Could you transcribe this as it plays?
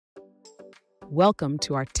Welcome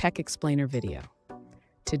to our Tech Explainer video.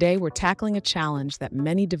 Today we're tackling a challenge that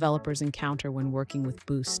many developers encounter when working with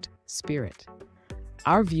Boost Spirit.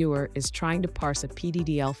 Our viewer is trying to parse a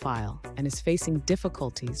PDDL file and is facing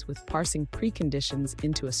difficulties with parsing preconditions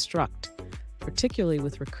into a struct, particularly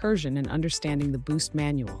with recursion and understanding the Boost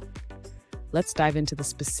manual. Let's dive into the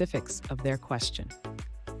specifics of their question.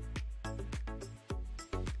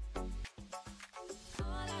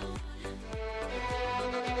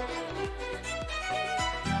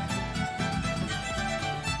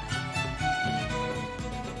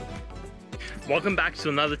 Welcome back to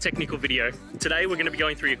another technical video. Today we're going to be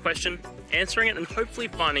going through your question, answering it, and hopefully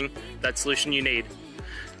finding that solution you need.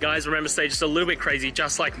 Guys, remember, stay just a little bit crazy,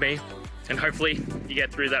 just like me, and hopefully you get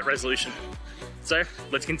through that resolution. So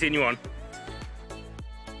let's continue on.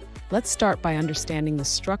 Let's start by understanding the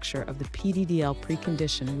structure of the PDDL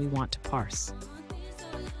precondition we want to parse.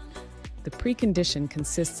 The precondition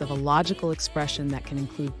consists of a logical expression that can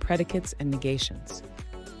include predicates and negations.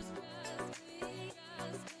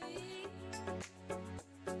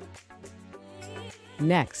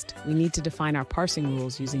 Next, we need to define our parsing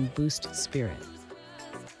rules using Boost Spirit.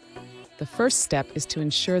 The first step is to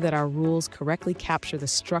ensure that our rules correctly capture the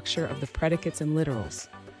structure of the predicates and literals.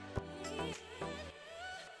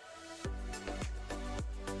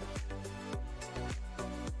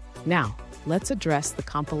 Now, let's address the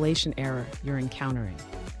compilation error you're encountering.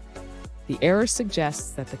 The error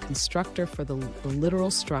suggests that the constructor for the literal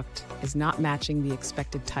struct is not matching the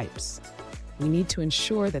expected types. We need to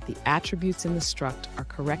ensure that the attributes in the struct are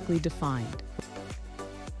correctly defined.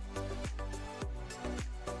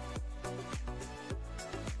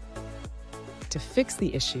 To fix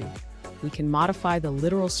the issue, we can modify the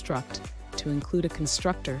literal struct to include a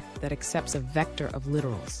constructor that accepts a vector of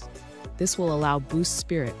literals. This will allow Boost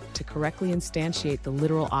Spirit to correctly instantiate the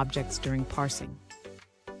literal objects during parsing.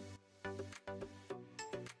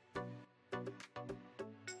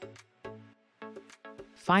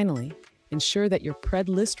 Finally, ensure that your pred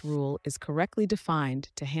list rule is correctly defined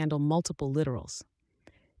to handle multiple literals.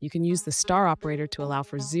 You can use the star operator to allow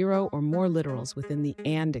for 0 or more literals within the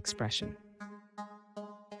AND expression.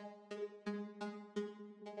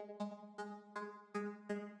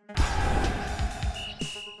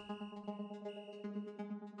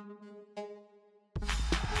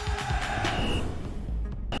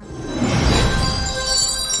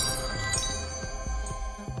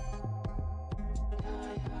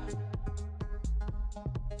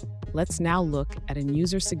 Let's now look at a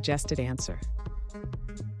user-suggested answer.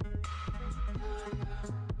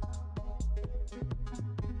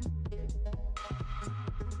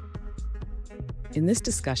 In this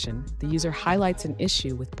discussion, the user highlights an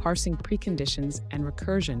issue with parsing preconditions and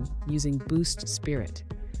recursion using Boost Spirit.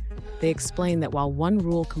 They explain that while one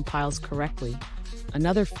rule compiles correctly,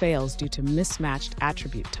 another fails due to mismatched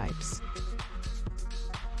attribute types.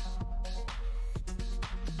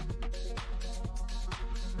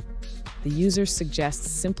 The user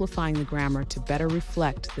suggests simplifying the grammar to better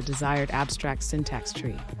reflect the desired abstract syntax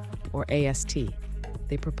tree, or AST.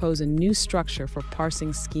 They propose a new structure for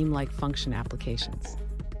parsing scheme-like function applications.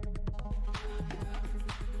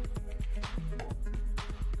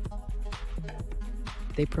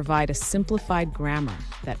 They provide a simplified grammar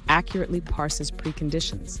that accurately parses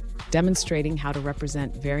preconditions, demonstrating how to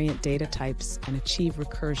represent variant data types and achieve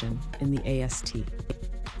recursion in the AST.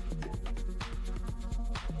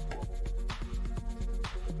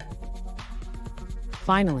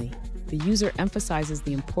 Finally, the user emphasizes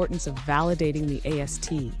the importance of validating the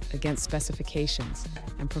AST against specifications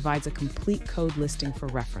and provides a complete code listing for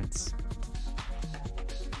reference.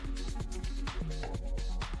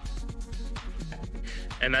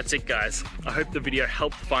 And that's it, guys. I hope the video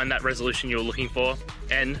helped find that resolution you were looking for.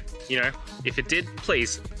 And, if it did,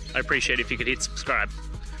 please, I'd appreciate it if you could hit subscribe.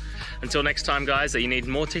 Until next time, guys, that you need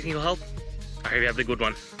more technical help, I hope you have a good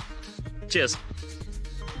one. Cheers.